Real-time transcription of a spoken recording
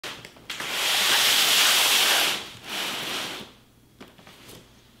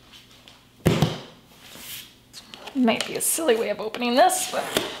Might be a silly way of opening this, but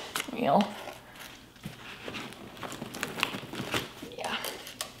we'll, yeah.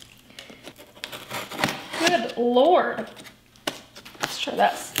 Good Lord. Let's try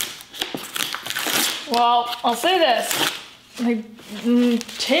this. Well, I'll say this. They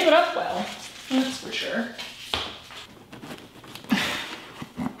tape it up well, that's for sure.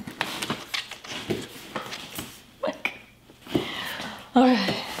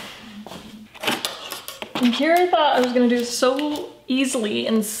 Okay. And here I thought I was gonna do so easily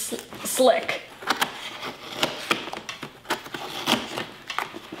and slick.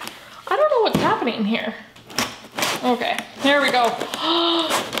 I don't know what's happening here. Okay, here we go.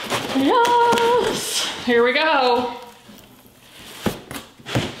 Yes! Here we go.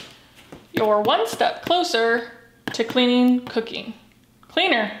 You're one step closer to cleaner cooking.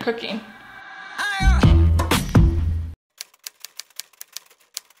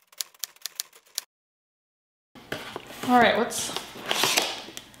 All right, what's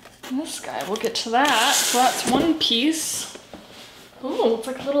this guy? We'll get to that. So that's one piece. Ooh, it's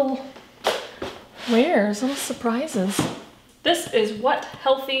like little wares, little surprises. This is what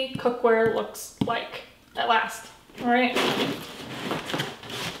healthy cookware looks like at last. All right.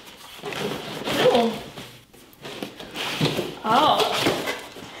 Ooh. Oh.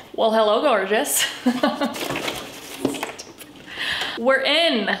 Well, hello, gorgeous. We're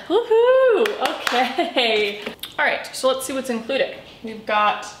in. Woohoo! Okay. All right, so let's see what's included. We've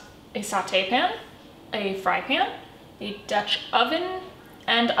got a saute pan, a fry pan, a Dutch oven,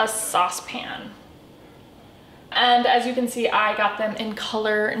 and a saucepan. And as you can see, I got them in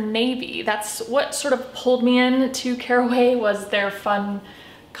color navy. That's what sort of pulled me in to Caraway, was their fun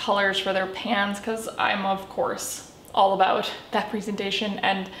colors for their pans, because I'm of course all about that presentation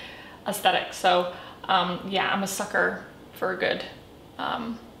and aesthetic. So yeah, I'm a sucker for a good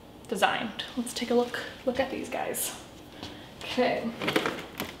design. Let's take a look at these guys. Okay.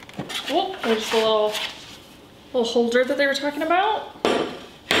 Oh, there's the little holder that they were talking about.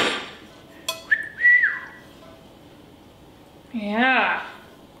 Yeah,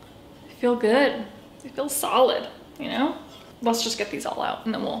 they feel good. They feel solid, you know? Let's just get these all out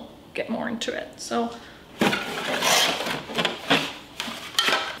and then we'll get more into it. So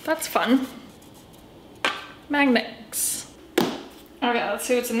that's fun. Magnets. Okay, let's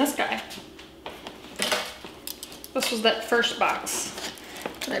see what's in this guy. This was that first box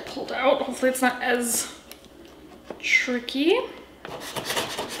that I pulled out. Hopefully it's not as tricky.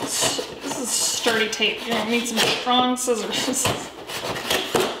 This is sturdy tape. You're gonna need some strong scissors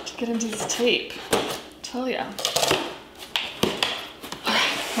to get into this tape. I tell ya.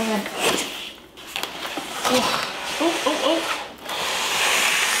 Okay. Oh.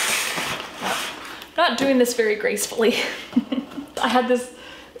 Not doing this very gracefully. I had this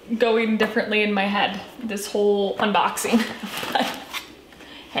going differently in my head, this whole unboxing. But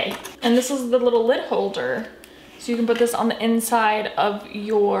hey, and this is the little lid holder. So you can put this on the inside of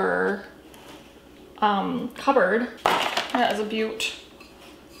your cupboard. That is a beaut.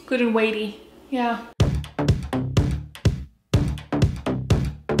 Good and weighty, yeah.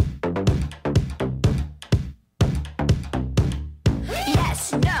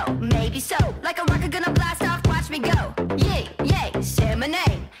 Yes, no, maybe so. Like a rocket gonna blast off, watch me go. Yay, yay, say my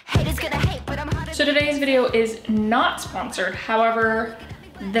name. Haters gonna hate, but I'm hotter. So today's video is not sponsored. However,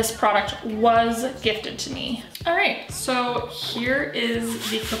 this product was gifted to me. All right, so here is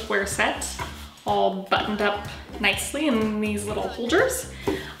the cookware set, all buttoned up nicely in these little holders.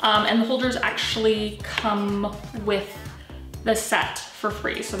 And the holders actually come with the set for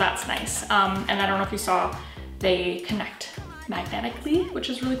free, so that's nice. And I don't know if you saw, they connect magnetically, which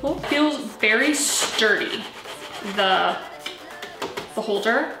is really cool. Feels very sturdy, the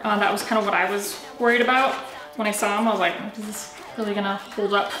holder. That was kind of what I was worried about when I saw them. I was like, is this really gonna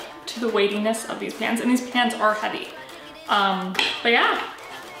hold up to the weightiness of these pans? And these pans are heavy. But yeah,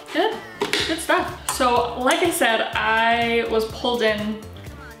 good stuff. So like I said, I was pulled in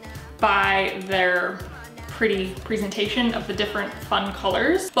by their pretty presentation of the different fun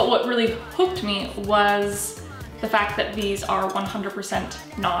colors. But what really hooked me was the fact that these are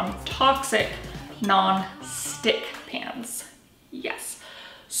 100% non-toxic, non-stick pans. Yes.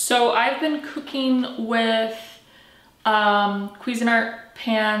 So I've been cooking with Cuisinart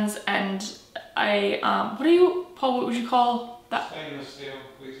pans, and Paul, what would you call that? Stainless steel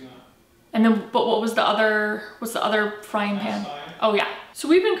Cuisinart. And then, but what's the other frying pan? Oh yeah. So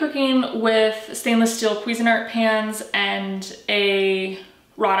we've been cooking with stainless steel Cuisinart pans and a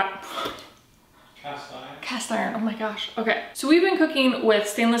cast iron, oh my gosh. Okay, so we've been cooking with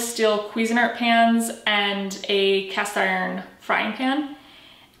stainless steel Cuisinart pans and a cast iron frying pan.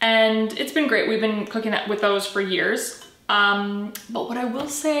 and it's been great. We've been cooking with those for years. But what I will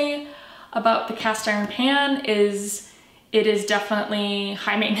say about the cast iron pan is it is definitely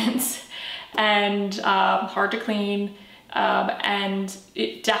high maintenance and hard to clean, and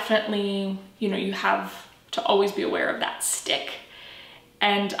it definitely, you know, you have to always be aware of that stick.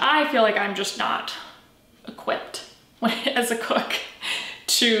 And I feel like I'm just not equipped as a cook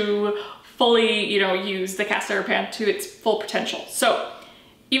to fully, you know, use the cast iron pan to its full potential. So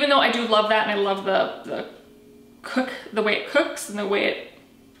even though I do love that and I love the way it cooks and the way it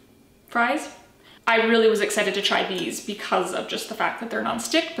fries, I really was excited to try these because of just the fact that they're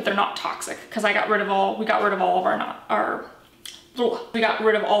non-stick, but they're not toxic. Because we got rid of all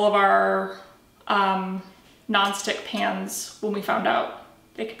of our non-stick pans when we found out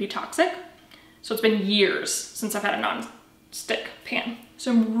they could be toxic. So it's been years since I've had a non-stick pan.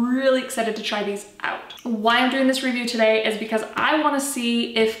 So I'm really excited to try these out. Why I'm doing this review today is because I want to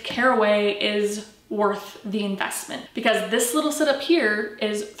see if Caraway is worth the investment, because this little setup here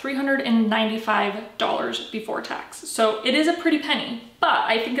is $395 before tax. So it is a pretty penny, but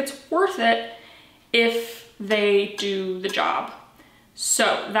I think it's worth it if they do the job.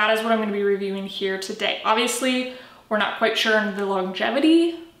 So that is what I'm going to be reviewing here today. Obviously, we're not quite sure on the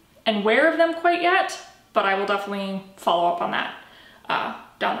longevity and wear of them quite yet, but I will definitely follow up on that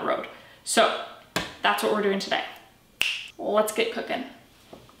down the road. So that's what we're doing today. Let's get cooking.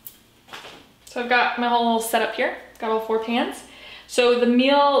 So I've got my whole setup here, got all 4 pans. So the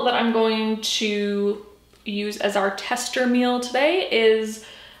meal that I'm going to use as our tester meal today is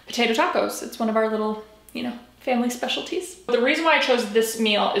potato tacos. It's one of our little, you know, family specialties. The reason why I chose this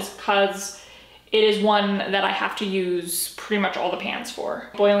meal is because it is one that I have to use pretty much all the pans for.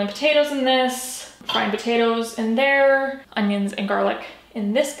 Boiling potatoes in this, frying potatoes in there, onions and garlic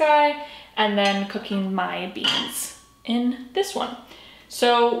in this guy, and then cooking my beans in this one.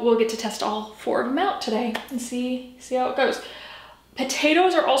 So we'll get to test all 4 of them out today and see how it goes.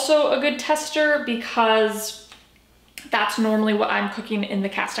 Potatoes are also a good tester because that's normally what I'm cooking in the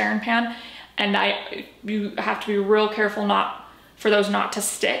cast iron pan, and you have to be real careful for those not to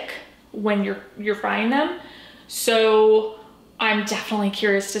stick when you're frying them. So I'm definitely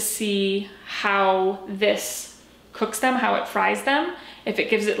curious to see how this cooks them, how it fries them, if it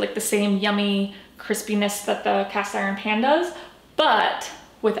gives it like the same yummy crispiness that the cast iron pan does, but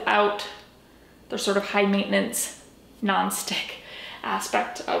without the sort of high maintenance non-stick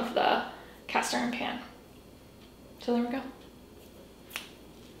aspect of the cast iron pan. So there we go.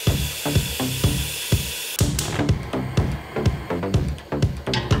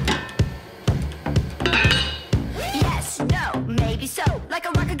 Yes, no, maybe so. Like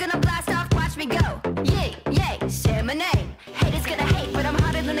a rocket gonna blast off, watch me go. Yay, yay, say my name. Haters gonna hate, but I'm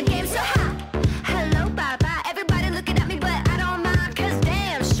hotter than the game, so ha. Hello, bye-bye, everybody looking at me, but I don't mind, cause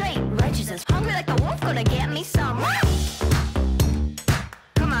damn straight righteousness. Hungry like a wolf, gonna get me some.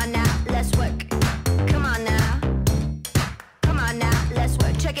 Come on now, let's work. Come on now. Come on now, let's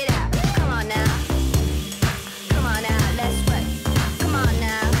work. Check it out. Come on now. Come on now, let's work. Come on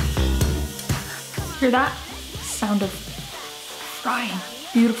now. Hear that? Sound of frying.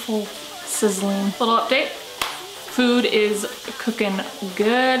 Beautiful, sizzling. Little update. Food is cooking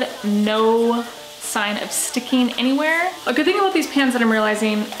good. No sign of sticking anywhere. A good thing about these pans that I'm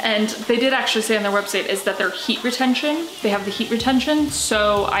realizing, and they did actually say on their website, is that they're heat retention. They have the heat retention,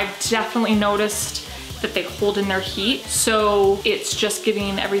 so I've definitely noticed that they hold in their heat. So it's just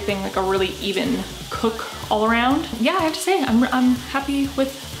giving everything like a really even cook all around. Yeah, I have to say, I'm happy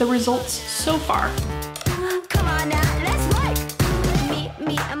with the results so far. Come on now, let's work.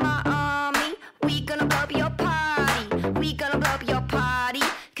 Me and my army, we gonna blow up your party. We gonna blow up your party,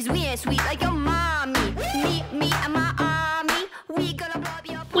 cause we ain't sweet like your mommy. Me and my army, we gonna blow up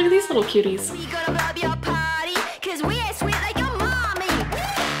your party. Look at these little cuties. We gonna blow up your party, cause we ain't sweet like your mommy.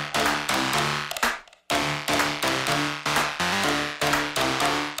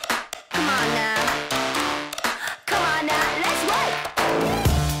 Come on now. Come on now, let's work.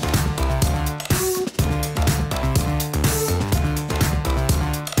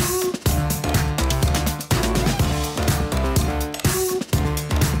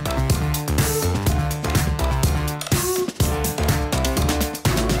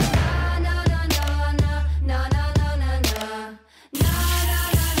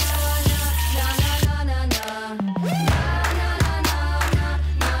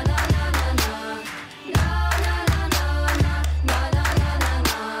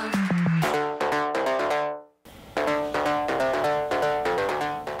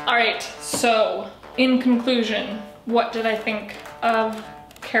 All right, so in conclusion, what did I think of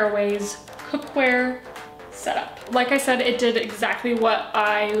Caraway's cookware setup. Like I said, it did exactly what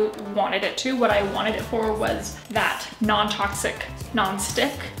I wanted it to. What I wanted it for was that non-toxic,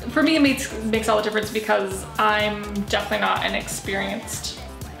 non-stick. For me, it makes all the difference because I'm definitely not an experienced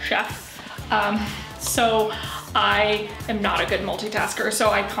chef. So I am not a good multitasker,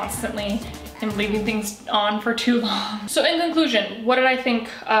 so I constantly am leaving things on for too long. So in conclusion, what did I think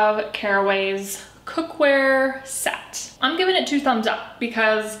of Caraway's cookware set? I'm giving it 2 thumbs up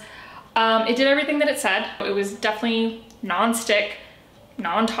because it did everything that it said. It was definitely non-stick,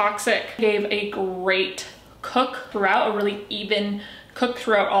 non-toxic, gave a great cook throughout, a really even cook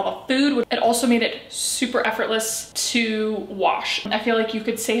throughout all the food. It also made it super effortless to wash. I feel like you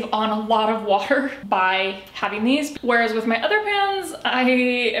could save on a lot of water by having these. Whereas with my other pans, I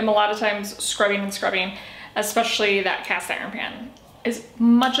am a lot of times scrubbing and scrubbing, especially that cast iron pan. As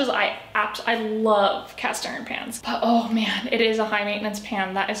much as I love cast iron pans, but oh man, it is a high maintenance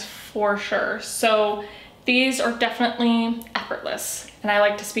pan, that is for sure. So these are definitely effortless. And I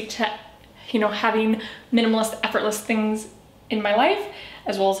like to speak to, you know, having minimalist, effortless things in my life,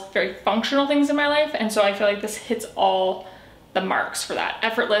 as well as very functional things in my life. And so I feel like this hits all the marks for that.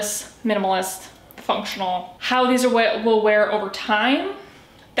 Effortless, minimalist, functional. How these will wear over time,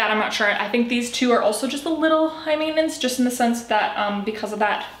 that I'm not sure. I think these two are also just a little high maintenance, just in the sense that because of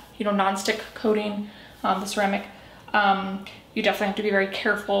that, you know, non-stick coating, the ceramic, you definitely have to be very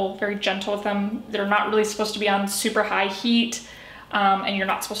careful, very gentle with them. They're not really supposed to be on super high heat, and you're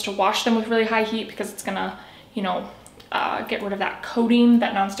not supposed to wash them with really high heat because it's gonna, you know, get rid of that coating,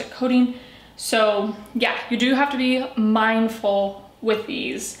 that non-stick coating. So yeah, you do have to be mindful with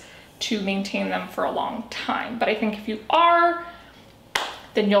these to maintain them for a long time. But I think if you are,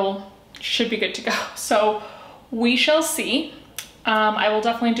 then should be good to go. So we shall see. I will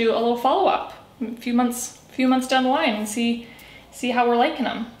definitely do a little follow-up a few months down the line and see how we're liking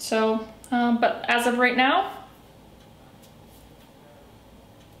them. So, but as of right now,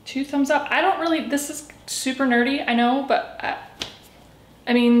 2 thumbs up. I don't really, this is super nerdy, I know, but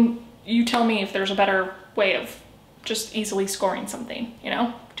I mean, you tell me if there's a better way of just easily scoring something, you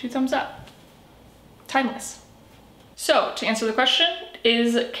know? 2 thumbs up. Timeless. So to answer the question,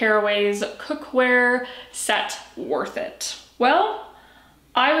 is Caraway's cookware set worth it? Well,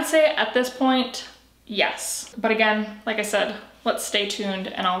 I would say at this point, yes. But again, like I said, let's stay tuned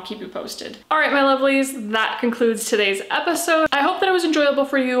and I'll keep you posted. All right, my lovelies, that concludes today's episode. I hope that it was enjoyable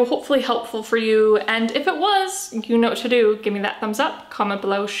for you, hopefully helpful for you. And if it was, you know what to do. Give me that thumbs up, comment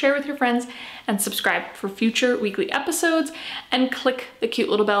below, share with your friends, and subscribe for future weekly episodes. And click the cute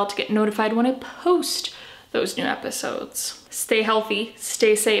little bell to get notified when I post those new episodes. Stay healthy,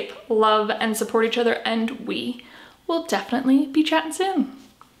 stay safe, love and support each other, and we will definitely be chatting soon.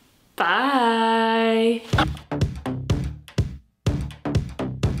 Bye.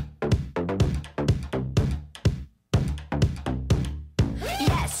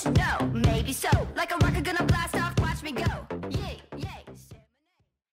 Yes, no, maybe so.